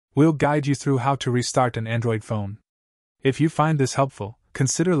We'll guide you through how to restart an Android phone. If you find this helpful,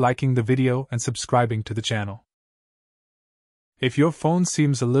 consider liking the video and subscribing to the channel. If your phone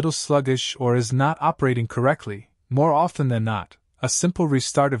seems a little sluggish or is not operating correctly, more often than not, a simple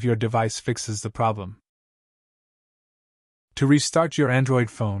restart of your device fixes the problem. To restart your Android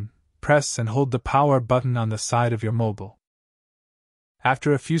phone, press and hold the power button on the side of your mobile.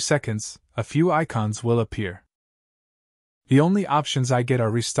 After a few seconds, a few icons will appear. The only options I get are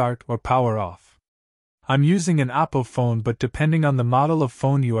restart or power off. I'm using an Oppo phone, but depending on the model of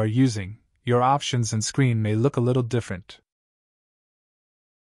phone you are using, your options and screen may look a little different.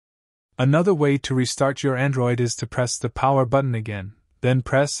 Another way to restart your Android is to press the power button again, then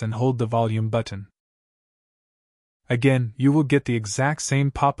press and hold the volume button. Again, you will get the exact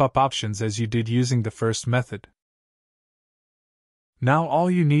same pop-up options as you did using the first method. Now all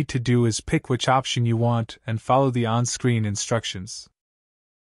you need to do is pick which option you want and follow the on-screen instructions.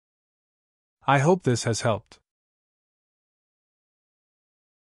 I hope this has helped.